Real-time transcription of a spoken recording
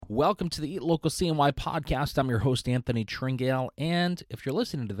Welcome to the Eat Local CNY podcast. I'm your host, Anthony Tringale, and if you're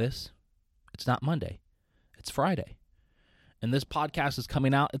listening to this, it's not Monday, it's Friday. And this podcast is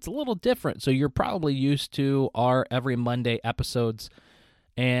coming out. It's a little different, so you're probably used to our every Monday episodes,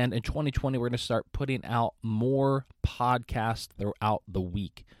 and in 2020, we're going to start putting out more podcasts throughout the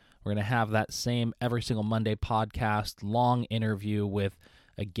week. We're going to have that same every single Monday podcast, long interview with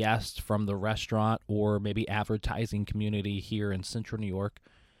a guest from the restaurant or maybe advertising community here in Central New York.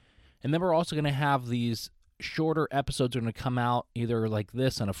 And then we're also going to have these shorter episodes that are going to come out either like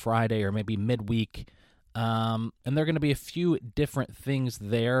this on a Friday or maybe midweek. And there are going to be a few different things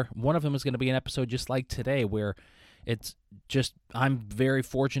there. One of them is going to be an episode just like today where it's just, I'm very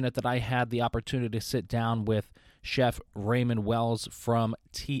fortunate that I had the opportunity to sit down with Chef Raymond Wells from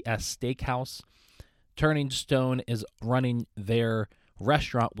TS Steakhouse. Turning Stone is running their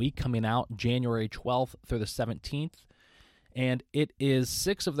restaurant week coming out January 12th through the 17th. And it is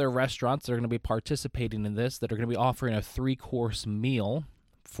 6 of their restaurants that are going to be participating in this that are going to be offering a 3-course meal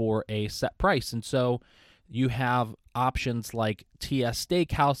for a set price. And so you have options like TS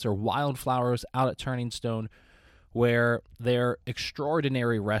Steakhouse or Wildflowers out at Turning Stone, where they're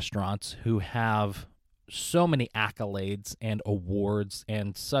extraordinary restaurants who have so many accolades and awards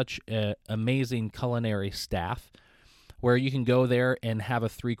and such an amazing culinary staff, where you can go there and have a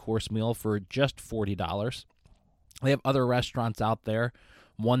 3-course meal for just $40. They have other restaurants out there.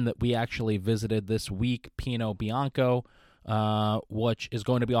 One that we actually visited this week, Pinot Bianco, which is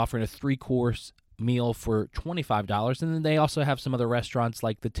going to be offering a 3-course meal for $25. And then they also have some other restaurants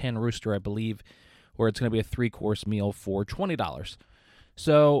like the Tin Rooster, I believe, where it's going to be a 3-course meal for $20.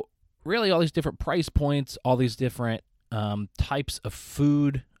 So really all these different price points, all these different types of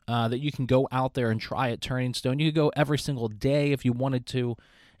food that you can go out there and try at Turning Stone. You could go every single day if you wanted to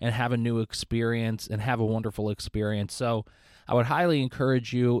and have a new experience and have a wonderful experience. So I would highly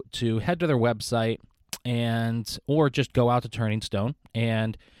encourage you to head to their website or just go out to Turning Stone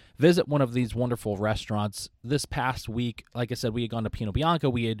and visit one of these wonderful restaurants. This past week, like I said, we had gone to Pinot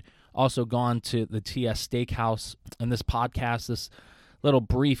Bianco. We had also gone to the TS Steakhouse. And this podcast, this little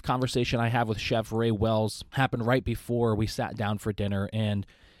brief conversation I have with Chef Ray Wells happened right before we sat down for dinner, and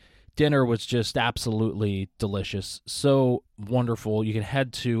dinner was just absolutely delicious. So wonderful. You can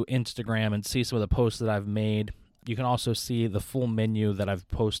head to Instagram and see some of the posts that I've made. You can also see the full menu that I've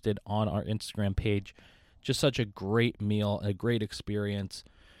posted on our Instagram page. Just such a great meal, a great experience.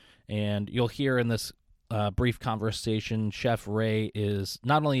 And you'll hear in this brief conversation, Chef Ray is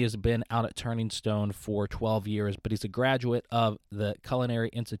not only has been out at Turning Stone for 12 years, but he's a graduate of the Culinary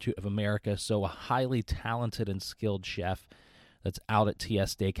Institute of America, so a highly talented and skilled chef that's out at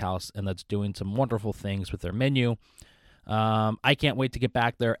TS Steakhouse and that's doing some wonderful things with their menu. I can't wait to get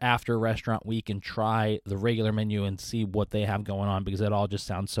back there after restaurant week and try the regular menu and see what they have going on, because it all just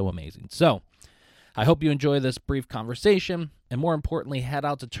sounds so amazing. So I hope you enjoy this brief conversation, and more importantly, head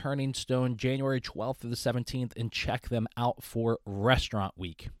out to Turning Stone January 12th through the 17th and check them out for restaurant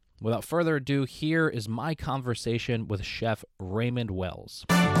week. Without further ado, here is my conversation with Chef Raymond Wells.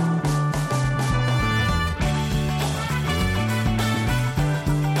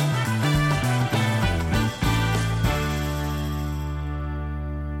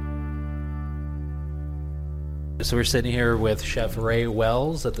 So we're sitting here with Chef Ray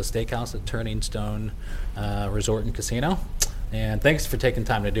Wells at the steakhouse at Turning Stone Resort and Casino. And thanks for taking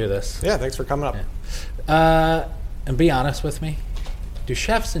time to do this. Yeah, thanks for coming up. Yeah. And be honest with me, do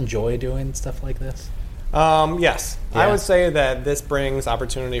chefs enjoy doing stuff like this? Yes. Yeah. I would say that this brings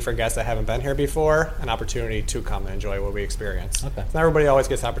opportunity for guests that haven't been here before, an opportunity to come and enjoy what we experience. Okay. Not everybody always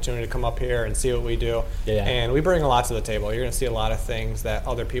gets the opportunity to come up here and see what we do. Yeah. And we bring a lot to the table. You're going to see a lot of things that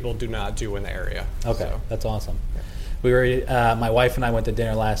other people do not do in the area. Okay, So, that's awesome. We were, my wife and I went to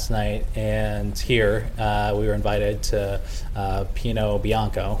dinner last night, and here we were invited to Pinot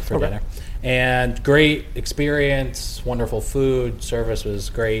Bianco for dinner. And great experience, wonderful food, service was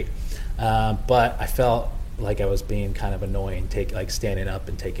great, but I felt like I was being kind of annoying, standing up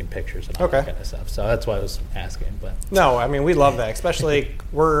and taking pictures and all that kind of stuff. So that's why I was asking. But no, I mean, we love that, especially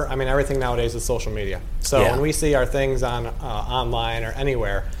everything nowadays is social media. So when we see our things on online or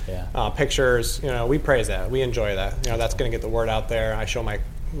anywhere, pictures, we praise that. We enjoy that. That's going to get the word out there. I show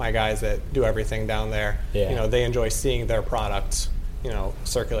my guys that do everything down there. Yeah. They enjoy seeing their products,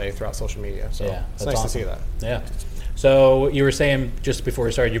 circulating throughout social media. So it's nice to see that. Yeah. So you were saying just before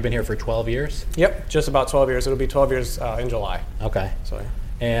we started, you've been here for 12 years? Yep, just about 12 years. It'll be 12 years in July. Okay. So.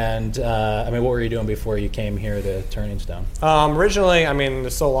 And, what were you doing before you came here to Turning Stone? Originally,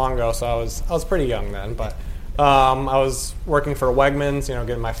 it's so long ago, so I was pretty young then, but I was working for Wegmans,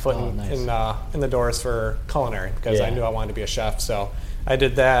 getting my foot in the doors for culinary, because I knew I wanted to be a chef. So I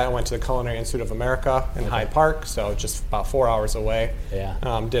did that. I went to the Culinary Institute of America in Hyde Park, so just about 4 hours away. Yeah.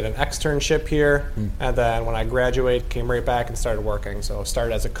 Did an externship here, and then when I graduated, came right back and started working. So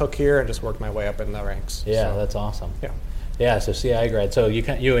started as a cook here and just worked my way up in the ranks. Yeah, so, that's awesome. Yeah. Yeah, so CI grad. So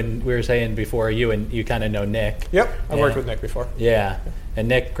you and we were saying before, you kind of know Nick. Yep, I worked with Nick before. Yeah, and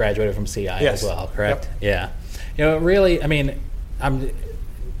Nick graduated from CI as well, correct? Yep. Yeah. Really, I mean,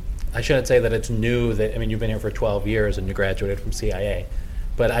 I shouldn't say that it's new that, you've been here for 12 years and you graduated from CIA,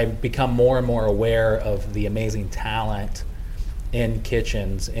 but I've become more and more aware of the amazing talent in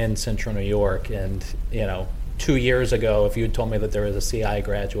kitchens in Central New York. And, 2 years ago, if you had told me that there was a CI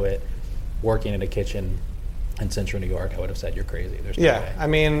graduate working in a kitchen in Central New York, I would have said you're crazy. There's no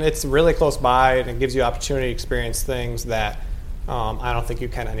way. It's really close by, and it gives you opportunity to experience things that I don't think you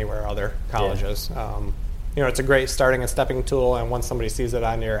can anywhere other colleges. Yeah. It's a great starting and stepping tool, and once somebody sees it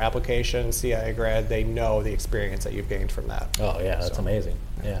on your application, CIA grad, they know the experience that you've gained from that. Oh, yeah, that's amazing.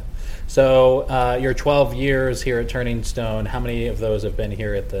 Yeah. So your 12 years here at Turning Stone, how many of those have been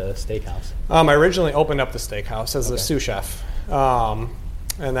here at the steakhouse? I originally opened up the steakhouse as a sous chef.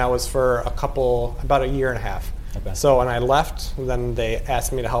 And that was for about a year and a half. Okay. So when I left, then they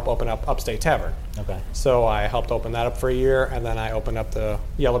asked me to help open up Upstate Tavern. Okay. So I helped open that up for a year, and then I opened up the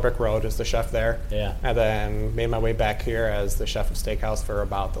Yellow Brick Road as the chef there. Yeah. And then made my way back here as the chef of Steakhouse for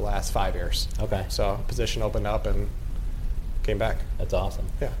about the last 5 years. Okay. So position opened up and came back. That's awesome.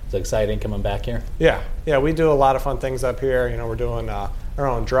 Yeah. It's exciting coming back here. Yeah. Yeah, we do a lot of fun things up here. We're doing our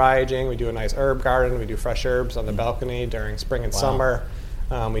own dry aging. We do a nice herb garden. We do fresh herbs on the balcony during spring and summer.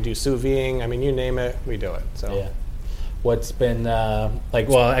 We do sous videing. You name it, we do it. So yeah. What's been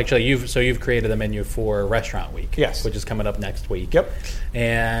actually you've created the menu for Restaurant Week, yes, which is coming up next week. Yep.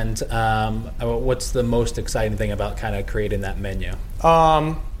 And what's the most exciting thing about kind of creating that menu?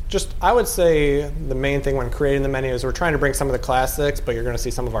 I would say the main thing when creating the menu is we're trying to bring some of the classics, but you're going to see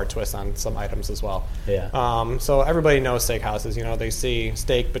some of our twists on some items as well. Yeah. So everybody knows steakhouses. They see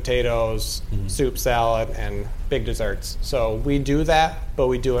steak, potatoes, soup, salad, and big desserts. So we do that, but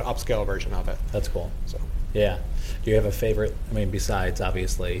we do an upscale version of it. That's cool. So yeah. Do you have a favorite? Besides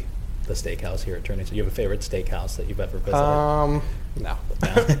obviously the steakhouse here at Turning, do you have a favorite steakhouse that you've ever visited? No.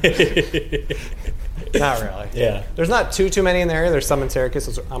 Not really. Yeah. There's not too many in the area. There's some in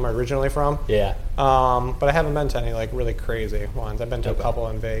Syracuse, I'm originally from. Yeah. But I haven't been to any really crazy ones. I've been to a couple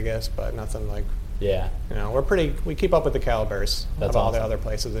in Vegas, but nothing like. Yeah. We keep up with the calibers of all the other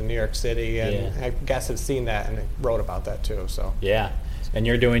places in New York City, and I guess have seen that and wrote about that too. So. Yeah. And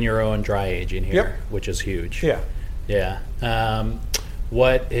you're doing your own dry aging here, which is huge. Yeah. Yeah.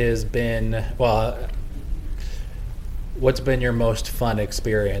 What's been your most fun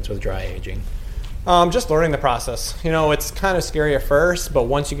experience with dry aging? Just learning the process. It's kind of scary at first, but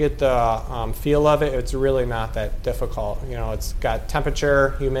once you get the feel of it, it's really not that difficult. It's got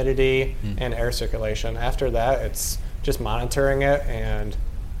temperature, humidity, and air circulation. After that, it's just monitoring it and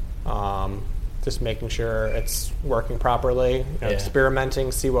just making sure it's working properly,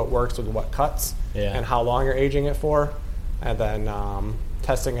 experimenting, see what works with what cuts, and how long you're aging it for, and then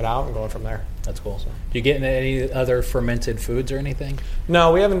testing it out and going from there. That's cool. So, do you get into any other fermented foods or anything?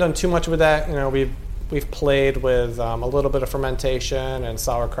 No, we haven't done too much with that. We've played with a little bit of fermentation and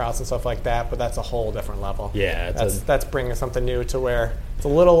sauerkrauts and stuff like that, but that's a whole different level. Yeah, that's bringing something new to where it's a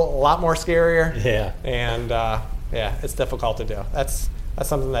lot more scarier. Yeah, and it's difficult to do. That's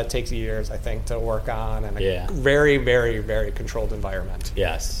something that takes years, I think, to work on in a very, very, very controlled environment.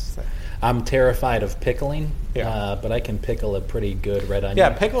 Yes. So. I'm terrified of pickling, but I can pickle a pretty good red onion. Yeah,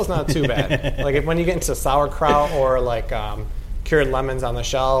 pickle's not too bad. When you get into sauerkraut or cured lemons on the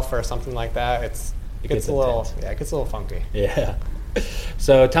shelf or something like that, it gets a little funky. Yeah.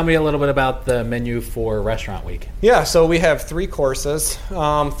 So tell me a little bit about the menu for Restaurant Week. Yeah, so we have 3 courses.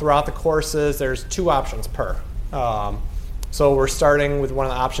 Throughout the courses, there's 2 options per. So we're starting with one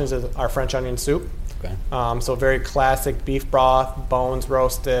of the options is our French onion soup. Okay. So very classic beef broth, bones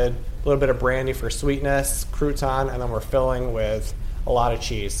roasted, a little bit of brandy for sweetness, crouton, and then we're filling with a lot of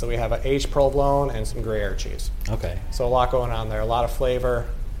cheese. So we have an aged provolone and some Gruyere cheese. Okay. So a lot going on there, a lot of flavor.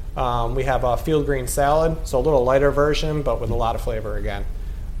 We have a field green salad, so a little lighter version, but with a lot of flavor again.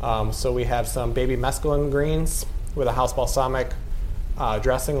 So we have some baby mesclun greens with a house balsamic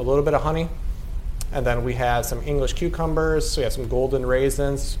dressing, a little bit of honey. And then we have some English cucumbers. So we have some golden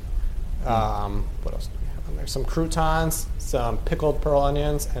raisins. What else do we have on there? Some croutons, some pickled pearl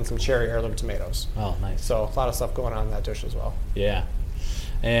onions, and some cherry heirloom tomatoes. Oh, nice. So a lot of stuff going on in that dish as well. Yeah.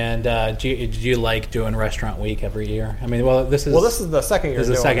 And do you like doing Restaurant Week every year? This is the second year. This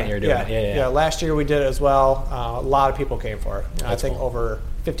is the second year doing it. Yeah. Last year we did it as well. A lot of people came for it. I think over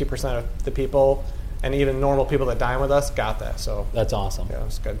 50% of the people and even normal people that dine with us got that. So that's awesome. Yeah, it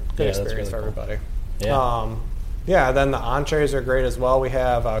was good experience really for everybody. Yeah. Then the entrees are great as well. We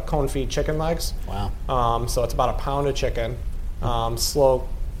have cone feed chicken legs. Wow. So it's about a pound of chicken, slow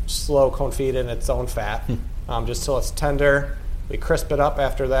cone feed in its own fat, just till it's tender. We crisp it up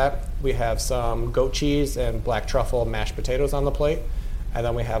after that. We have some goat cheese and black truffle mashed potatoes on the plate. And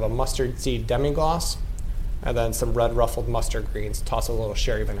then we have a mustard seed demi-glace, and then some red ruffled mustard greens. Toss a little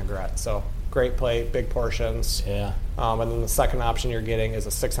sherry vinaigrette. So great plate, big portions. Yeah. And then the second option you're getting is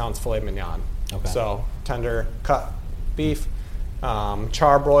a 6-ounce filet mignon. Okay. So tender cut beef,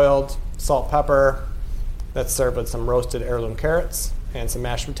 char-broiled, salt, pepper. That's served with some roasted heirloom carrots and some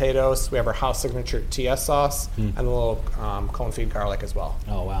mashed potatoes. We have our house signature TS sauce and a little cone feed garlic as well.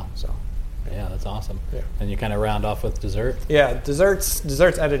 Oh, wow. So, yeah, that's awesome. Yeah. And you kind of round off with dessert? Yeah, desserts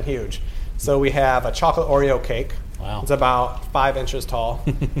ended huge. So we have a chocolate Oreo cake. Wow. It's about 5 inches tall.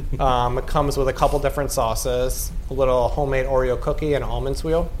 It comes with a couple different sauces, a little homemade Oreo cookie and almond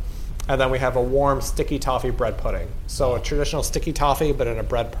wheel. And then we have a warm sticky toffee bread pudding. So a traditional sticky toffee, but in a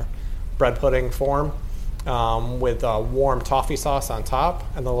bread pudding form, with a warm toffee sauce on top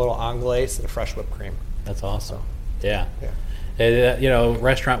and a little anglaise and fresh whipped cream. That's awesome. Yeah.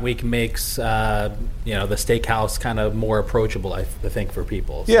 Restaurant Week makes the steakhouse kind of more approachable, I think, for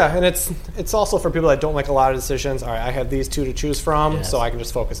people. So. Yeah, and it's also for people that don't make a lot of decisions. All right, I have these two to choose from, so I can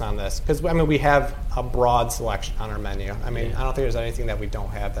just focus on this. Because we have a broad selection on our menu. I don't think there's anything that we don't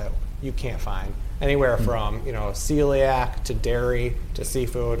have that you can't find. Anywhere from celiac to dairy to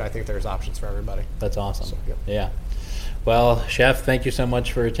seafood. I think there's options for everybody. That's awesome. So, yep. Yeah. Well, Chef, thank you so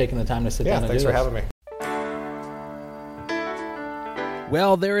much for taking the time to sit down and do this. Yeah, thanks for having me.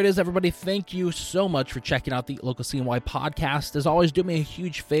 Well, there it is, everybody. Thank you so much for checking out the Eat Local CNY podcast. As always, do me a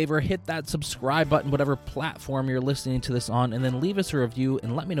huge favor. Hit that subscribe button, whatever platform you're listening to this on, and then leave us a review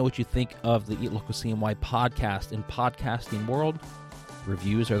and let me know what you think of the Eat Local CNY podcast. In podcasting world,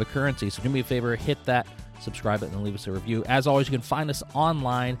 reviews are the currency. So do me a favor, hit that subscribe button and leave us a review. As always, you can find us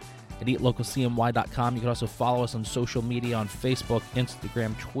online at eatlocalcny.com. You can also follow us on social media on Facebook,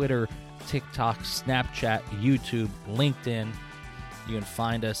 Instagram, Twitter, TikTok, Snapchat, YouTube, LinkedIn. You can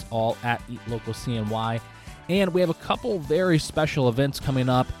find us all at Eat Local CNY. And we have a couple very special events coming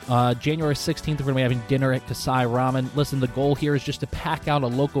up. January 16th, we're going to be having dinner at Kasai Ramen. Listen, the goal here is just to pack out a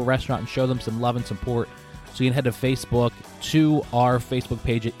local restaurant and show them some love and support. So you can head to Facebook, to our Facebook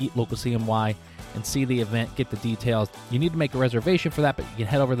page at Eat Local CNY, and see the event, get the details. You need to make a reservation for that, but you can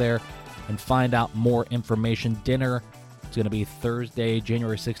head over there and find out more information. Dinner is going to be Thursday,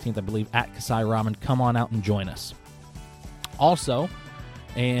 January 16th, I believe, at Kasai Ramen. Come on out and join us. Also,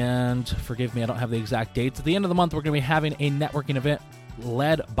 and forgive me, I don't have the exact dates. At the end of the month, we're going to be having a networking event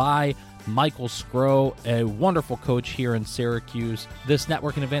led by Michael Scrow, a wonderful coach here in Syracuse. This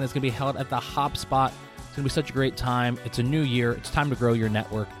networking event is going to be held at the Hop Spot. It's going to be such a great time. It's a new year. It's time to grow your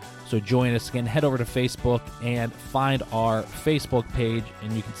network. So join us again. Head over to Facebook and find our Facebook page,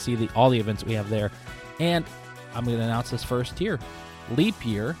 and you can see all the events we have there. And I'm going to announce this first here. Leap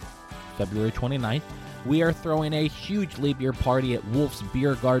Year, February 29th. We are throwing a huge leap year party at Wolf's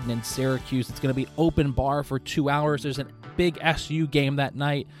Beer Garden in Syracuse. It's going to be open bar for 2 hours. There's a big SU game that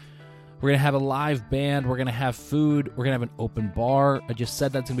night. We're going to have a live band. We're going to have food. We're going to have an open bar. I just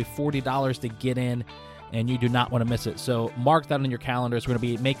said that's going to be $40 to get in, and you do not want to miss it. So mark that on your calendars. We're going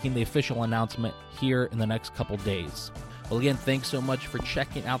to be making the official announcement here in the next couple days. Well, again, thanks so much for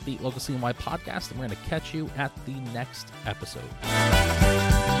checking out the Local CNY podcast, and we're going to catch you at the next episode.